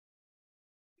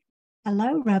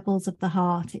Hello, Rebels of the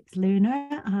Heart. It's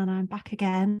Luna, and I'm back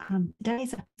again. And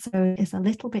today's episode is a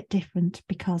little bit different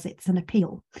because it's an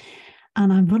appeal.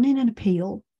 And I'm running an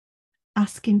appeal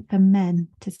asking for men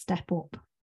to step up.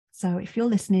 So if you're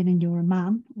listening and you're a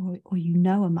man, or you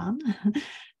know a man,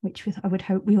 which I would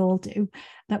hope we all do,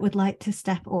 that would like to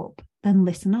step up, then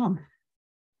listen on.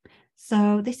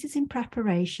 So this is in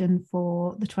preparation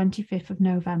for the 25th of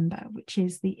November, which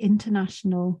is the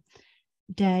International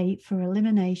Day for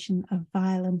Elimination of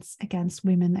Violence Against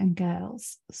Women and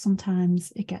Girls.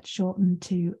 Sometimes it gets shortened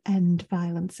to End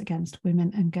Violence Against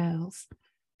Women and Girls.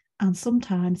 And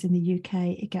sometimes in the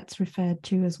UK, it gets referred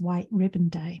to as White Ribbon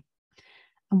Day.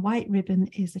 And White Ribbon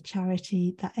is a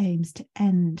charity that aims to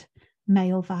end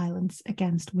male violence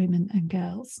against women and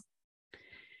girls.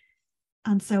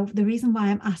 And so the reason why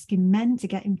I'm asking men to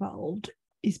get involved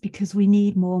is because we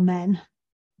need more men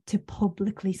to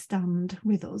publicly stand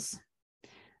with us.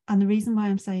 And the reason why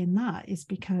I'm saying that is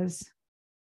because,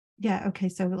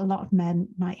 so a lot of men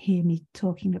might hear me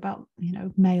talking about,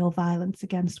 male violence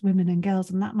against women and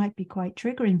girls, and that might be quite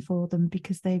triggering for them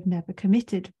because they've never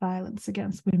committed violence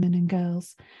against women and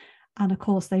girls. And of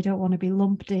course, they don't want to be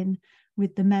lumped in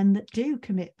with the men that do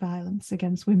commit violence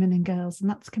against women and girls, and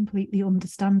that's completely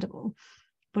understandable.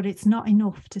 But it's not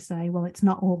enough to say, well, it's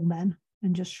not all men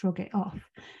and just shrug it off.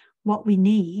 What we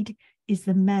need is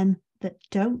the men that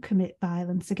don't commit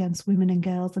violence against women and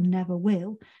girls and never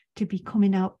will to be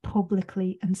coming out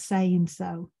publicly and saying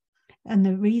so. And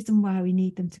the reason why we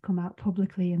need them to come out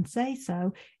publicly and say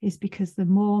so is because the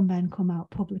more men come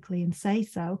out publicly and say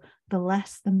so, the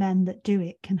less the men that do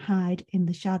it can hide in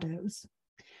the shadows.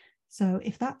 So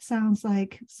if that sounds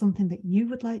like something that you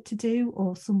would like to do,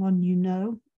 or someone you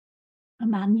know, a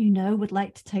man you know would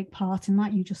like to take part in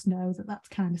that, you just know that that's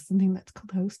kind of something that's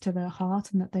close to their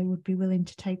heart and that they would be willing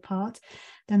to take part,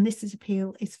 then this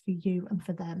appeal is for you and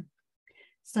for them.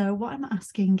 So what I'm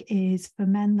asking is for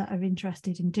men that are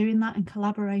interested in doing that and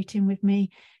collaborating with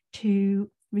me to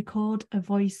record a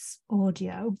voice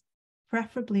audio,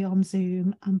 preferably on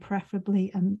Zoom and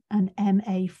preferably an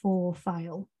MA4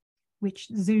 file, which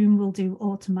Zoom will do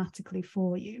automatically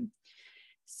for you.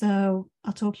 So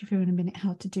I'll talk you through in a minute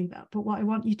how to do that. But what I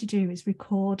want you to do is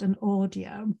record an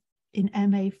audio in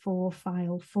MA4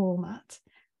 file format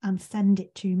and send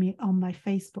it to me on my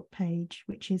Facebook page,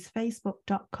 which is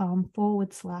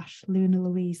facebook.com/Luna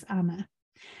Louise Anna.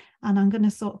 And I'm going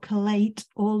to sort of collate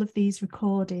all of these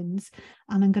recordings,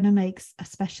 and I'm going to make a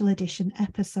special edition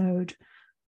episode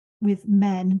with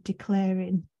men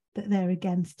declaring that they're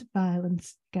against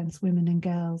violence against women and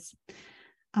girls.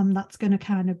 And that's going to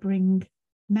kind of bring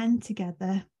men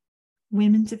together,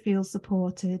 women to feel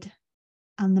supported,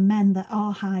 and the men that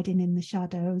are hiding in the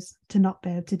shadows to not be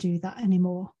able to do that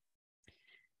anymore.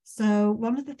 So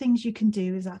one of the things you can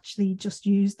do is actually just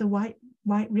use the White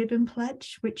Ribbon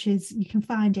Pledge, which is, you can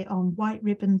find it on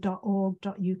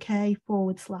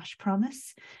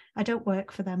whiteribbon.org.uk/promise. I don't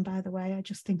work for them, by the way. I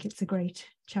just think it's a great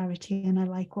charity and I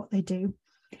like what they do.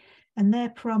 And their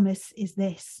promise is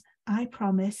this: I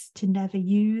promise to never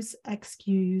use,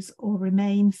 excuse, or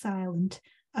remain silent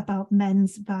about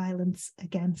men's violence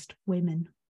against women.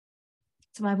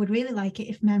 So I would really like it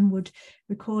if men would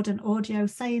record an audio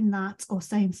saying that, or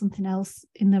saying something else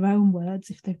in their own words,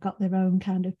 if they've got their own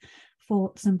kind of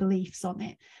thoughts and beliefs on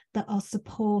it, that are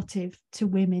supportive to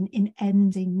women in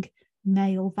ending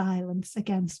male violence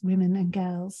against women and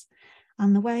girls.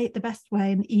 And the best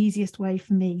way and easiest way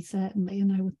for me, certainly,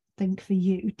 and I would think for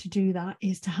you to do that,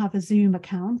 is to have a Zoom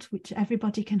account, which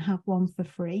everybody can have one for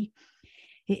free.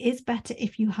 It is better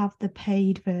if you have the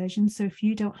paid version. So if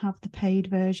you don't have the paid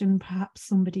version, perhaps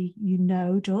somebody you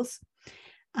know does.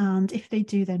 And if they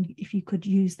do, then if you could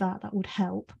use that, that would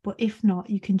help. But if not,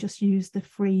 you can just use the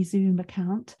free Zoom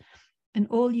account. And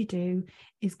all you do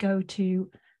is go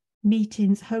to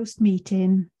meetings, host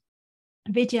meeting,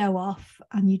 video off,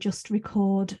 and you just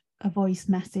record a voice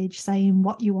message saying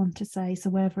what you want to say. So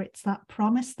whether it's that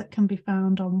promise that can be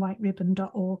found on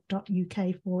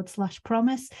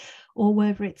whiteribbon.org.uk/promise, or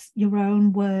whether it's your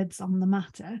own words on the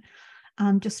matter,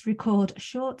 and just record a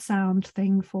short sound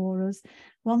thing for us.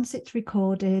 Once it's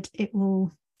recorded, it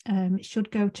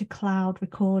should go to cloud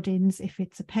recordings if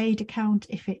it's a paid account.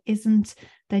 If it isn't,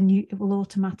 then it will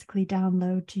automatically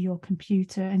download to your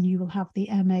computer and you will have the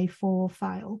MA4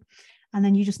 file. And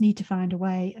then you just need to find a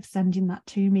way of sending that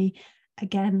to me.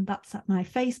 Again, that's at my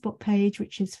Facebook page,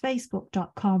 which is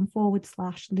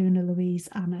facebook.com/Luna Louise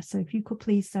Anna. So if you could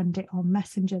please send it on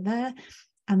Messenger there,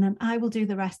 and then I will do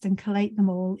the rest and collate them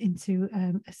all into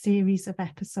a series of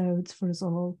episodes for us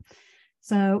all.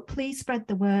 So please spread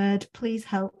the word. Please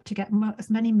help to get as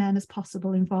many men as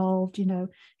possible involved.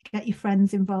 Get your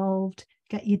friends involved,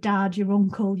 get your dad, your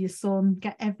uncle, your son,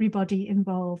 get everybody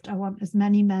involved. I want as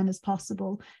many men as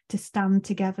possible to stand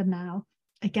together now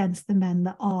against the men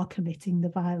that are committing the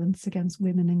violence against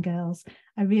women and girls.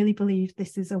 I really believe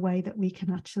this is a way that we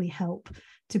can actually help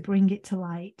to bring it to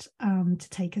light, to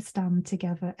take a stand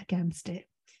together against it.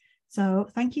 So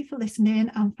thank you for listening,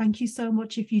 and thank you so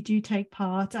much if you do take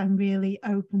part. I'm really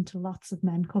open to lots of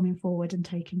men coming forward and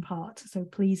taking part, so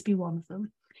please be one of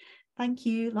them. Thank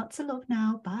you. Lots of love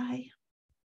now. Bye.